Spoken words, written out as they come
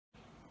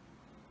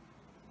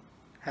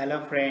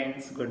Hello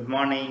friends, good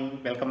morning.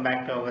 Welcome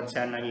back to our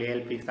channel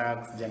ALP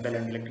Socks General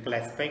and Electrical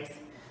Aspects.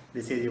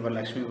 This is your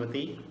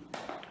Lakshmipati.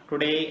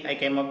 Today I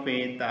came up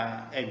with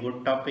a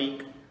good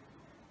topic,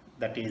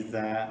 that is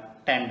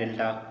tan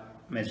delta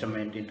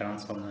measurement in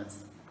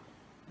transformers.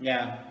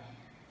 Yeah,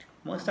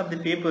 most of the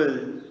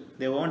people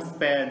they won't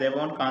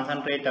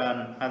concentrate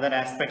on other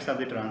aspects of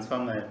the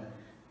transformer.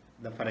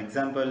 For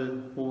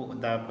example,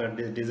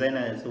 the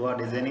designers who are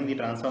designing the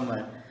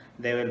transformer,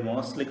 they will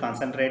mostly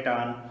concentrate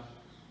on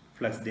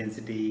flux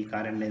density,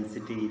 current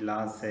density,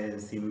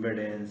 losses,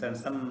 impedance, and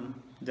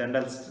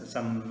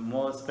some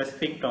more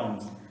specific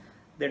terms.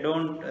 They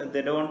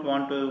don't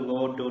want to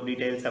go to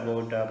details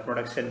about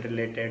production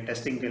related,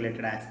 testing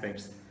related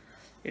aspects.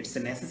 It's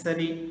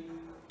necessary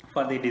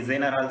for the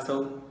designer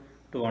also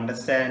to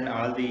understand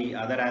all the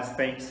other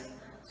aspects,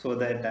 so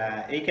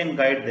that he can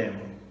guide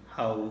them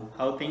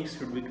how things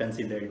should be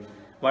considered,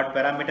 what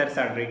parameters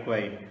are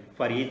required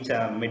for each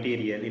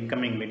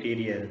incoming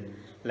material,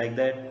 like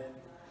that.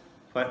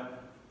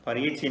 For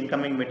each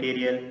incoming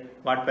material,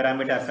 what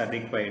parameters are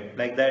required,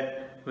 like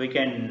that we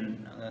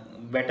can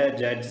better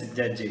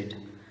judge it.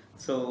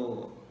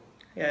 So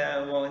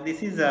yeah, well,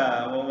 this is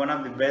one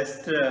of the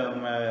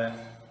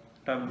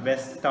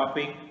best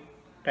topic.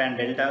 Tan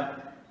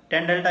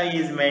delta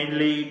is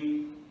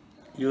mainly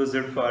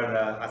used for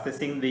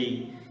assessing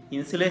the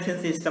insulation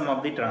system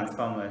of the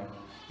transformer.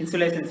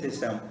 Insulation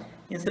system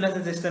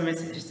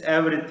is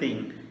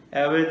everything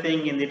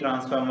in the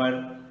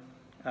transformer.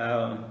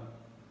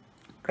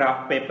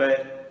 Kraft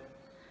paper,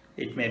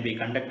 it may be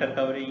conductor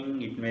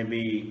covering, it may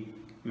be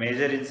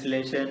major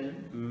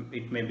insulation,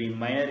 it may be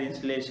minor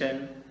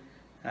insulation,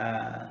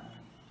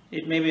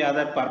 it may be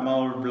other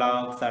permeable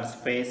blocks or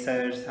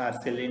spacers or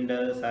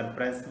cylinders or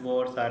press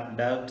boards or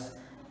ducts,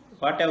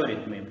 whatever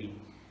it may be.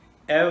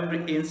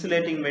 Every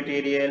insulating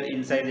material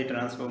inside the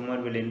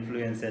transformer will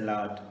influence a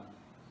lot.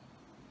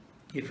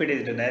 If it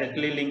is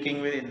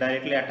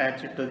directly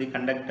attached to the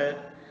conductor,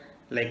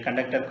 like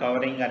conductor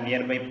covering or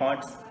nearby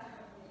parts,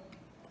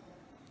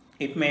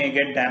 it may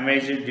get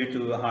damaged due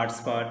to a hot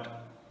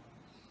spot.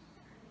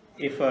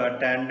 If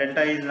tan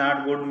delta is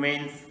not good,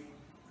 means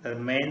the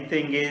main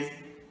thing is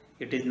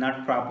it is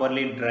not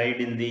properly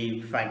dried in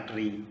the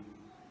factory.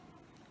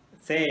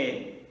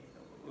 Say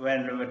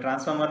when a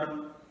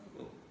transformer,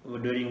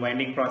 during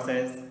winding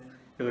process,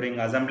 during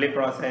assembly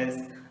process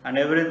and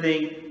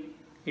everything,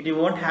 it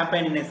won't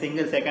happen in a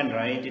single second,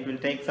 right? It will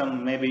take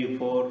some maybe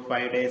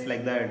 4-5 days,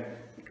 like that,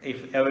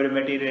 if every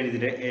material is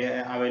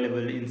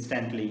available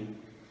instantly.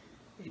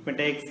 It may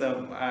take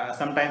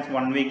sometimes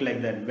 1 week,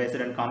 like that, based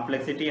on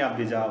complexity of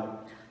the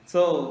job.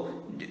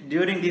 So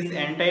during this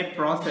entire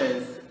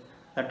process,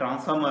 the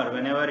transformer,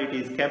 whenever it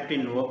is kept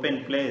in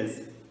open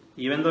place,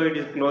 even though it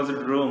is closed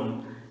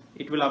room,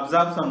 it will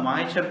absorb some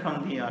moisture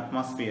from the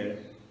atmosphere.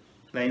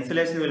 The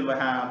insulation will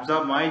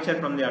absorb moisture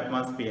from the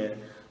atmosphere.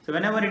 So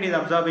whenever it is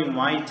absorbing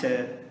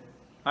moisture,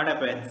 what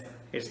happens?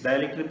 Its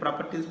dielectric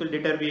properties will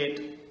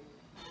deteriorate.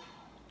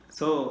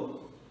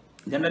 So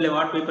generally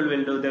what people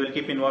will do, they will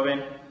keep in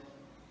oven.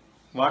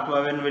 What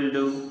oven will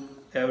do,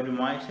 every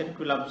moisture it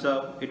will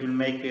absorb, it will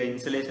make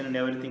insulation and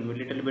everything a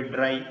little bit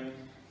dry.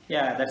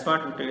 Yeah, that's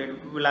what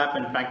it will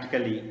happen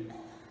practically.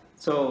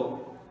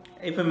 So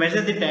if we measure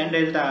the tan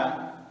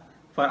delta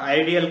for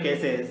ideal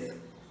cases,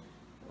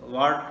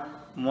 what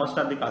most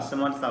of the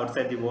customers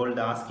outside the world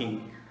are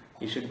asking,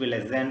 it should be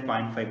less than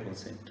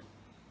 0.5%.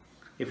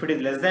 If it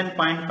is less than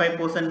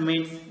 0.5%,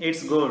 means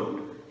it's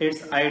good,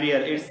 it's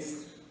ideal,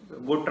 it's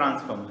good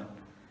transformer,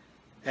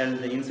 and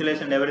the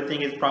insulation,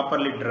 everything is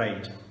properly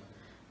dried.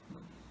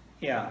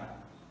 Yeah,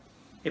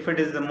 if it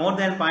is more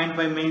than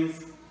 0.5,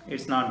 means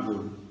it's not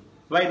good.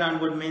 Why not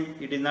good?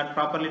 Means it is not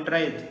properly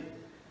dried.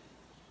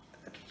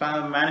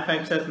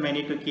 Manufacturers may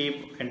need to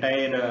keep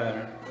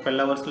entire 12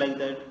 hours, like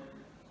that.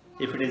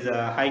 If it is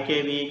a high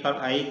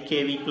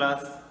kV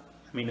class,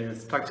 I mean the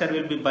structure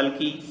will be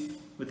bulky.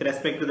 With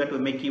respect to that, we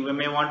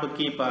may want to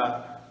keep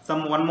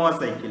one more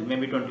cycle,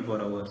 maybe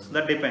 24 hours.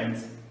 That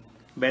depends.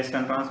 Based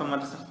on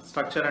transformer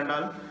structure and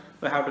all,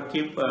 we have to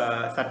keep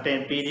a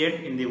certain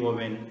period in the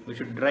oven. We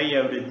should dry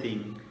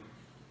everything.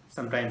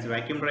 Sometimes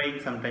vacuum drying,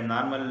 sometimes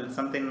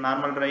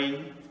normal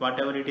drying,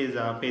 whatever it is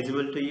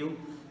feasible to you,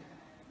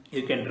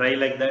 you can dry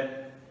like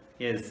that.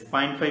 Yes,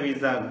 0.5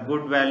 is a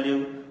good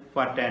value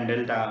for tan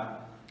delta.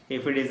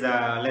 If it is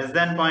less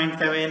than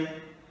 0.7,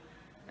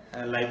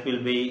 life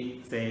will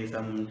be, say,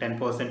 some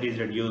 10% is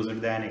reduced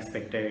than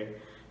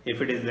expected.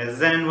 If it is less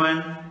than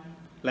 1,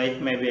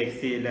 life may be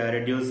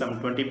reduced some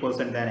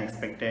 20% than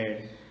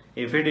expected.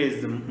 If it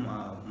is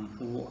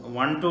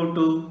 1 to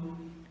 2,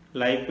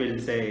 life will,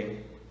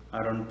 say,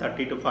 around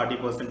 30 to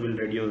 40% will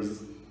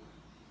reduce.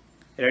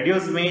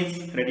 Reduce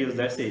means reduce,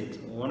 that's it.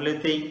 Only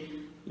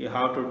thing you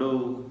have to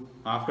do,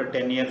 after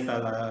 10 years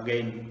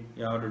again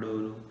you have to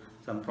do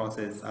some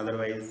process,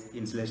 otherwise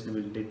insulation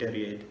will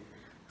deteriorate.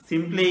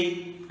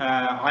 Simply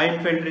oil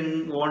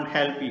filtering won't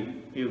help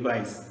you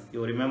guys.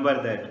 You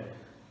remember that.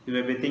 You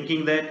may be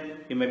thinking that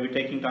you may be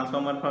taking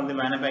transformer from the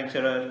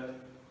manufacturer,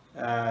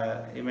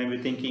 You may be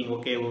thinking,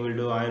 okay, we will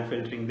do oil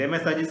filtering. They may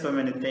suggest so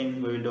many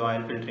things, we will do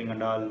oil filtering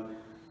and all.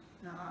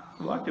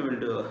 What you will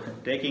do?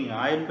 Taking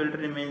oil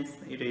filtering means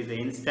it is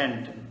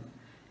instant,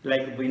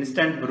 like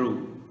instant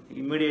brew.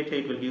 Immediately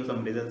it will give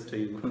some results to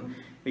you.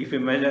 If you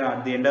measure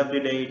at the end of the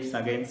day, it's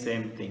again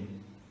same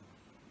thing.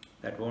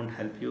 That won't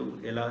help you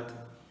a lot.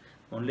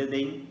 Only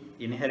thing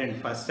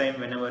inherent, first time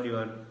whenever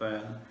your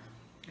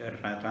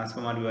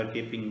transformer you are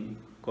keeping,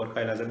 core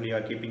coil assembly you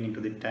are keeping into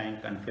the tank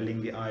and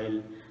filling the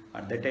oil,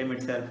 at that time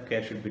itself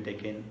care should be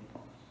taken.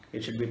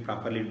 It should be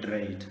properly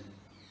dried.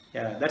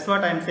 Yeah, that's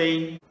what I am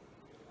saying.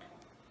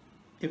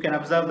 You can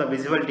observe the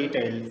visual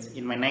details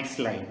in my next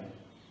slide.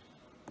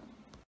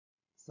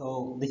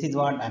 So this is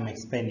what I am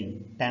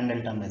explaining, tan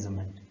delta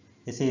measurement.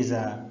 This is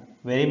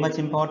very much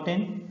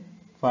important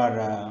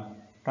for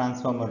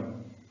transformer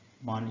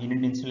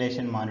unit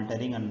installation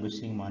monitoring and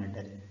bushing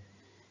monitoring.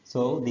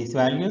 So these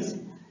values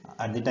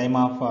at the time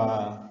of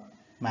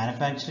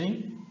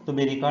manufacturing to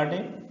be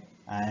recorded,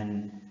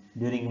 and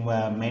during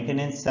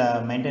maintenance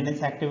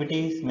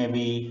activities,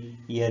 maybe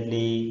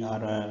yearly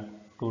or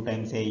 2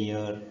 times a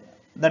year,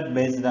 that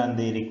based on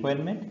the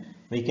requirement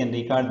we can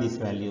record these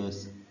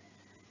values.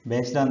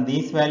 Based on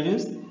these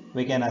values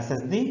we can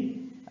assess the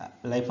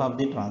life of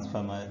the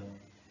transformer,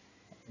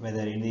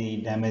 whether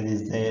any damage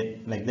is there,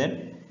 like that,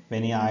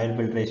 when any oil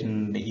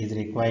filtration is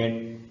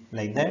required,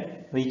 like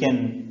that we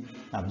can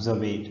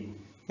observe it.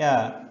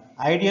 Yeah,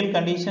 ideal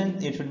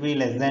conditions it should be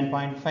less than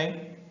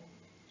 0.5.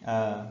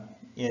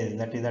 Yes,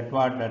 that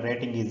what the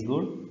rating is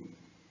good.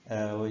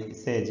 We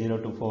say 0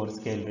 to 4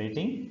 scale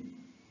rating.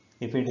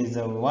 If it is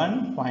a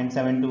 1,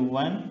 0.7 to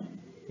 1,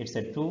 it's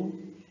a 2,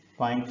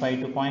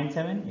 0.5 to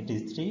 0.7, it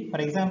is 3. For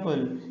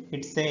example,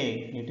 it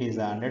say it is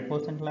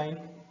 100% life.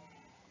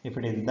 If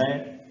it is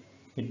that,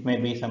 it may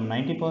be some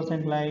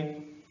 90% life.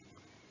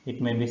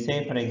 It may be,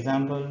 say, for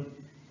example,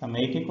 some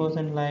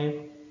 80% life.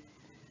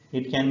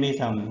 It can be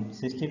some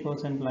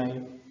 60%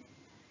 life.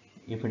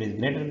 If it is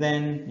greater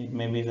than, it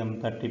may be some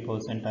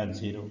 30% or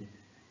 0.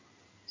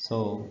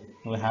 So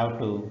we have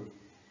to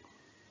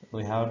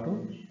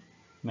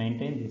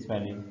maintain this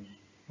value.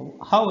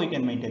 How we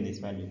can maintain this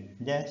value?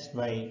 Just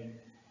by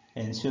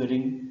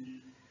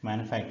ensuring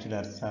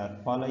manufacturers are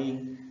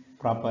following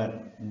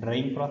proper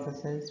drying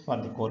processes for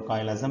the core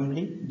coil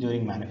assembly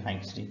during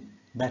manufacturing.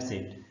 That's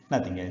it,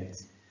 nothing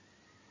else.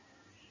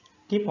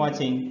 Keep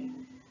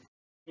watching.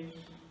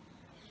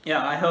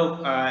 Yeah, I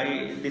hope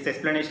this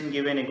explanation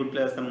given a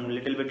good some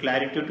little bit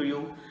clarity to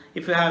you.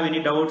 If you have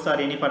any doubts or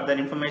any further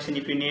information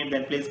if you need,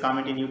 then please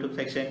comment in YouTube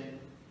section.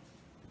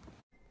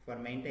 For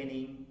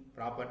maintaining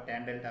proper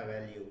tan delta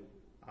value,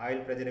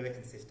 oil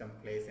preservation system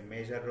plays a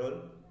major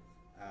role.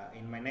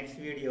 In my next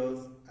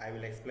videos, I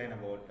will explain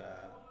about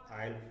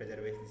oil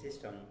preservation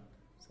system.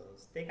 So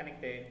stay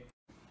connected.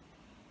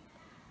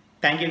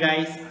 Thank you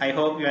guys. I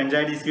hope you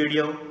enjoyed this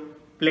video.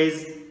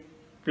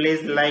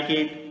 Please like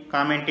it,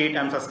 comment it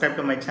and subscribe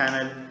to my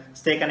channel.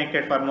 Stay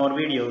connected for more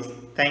videos.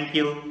 Thank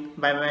you.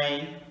 Bye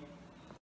bye.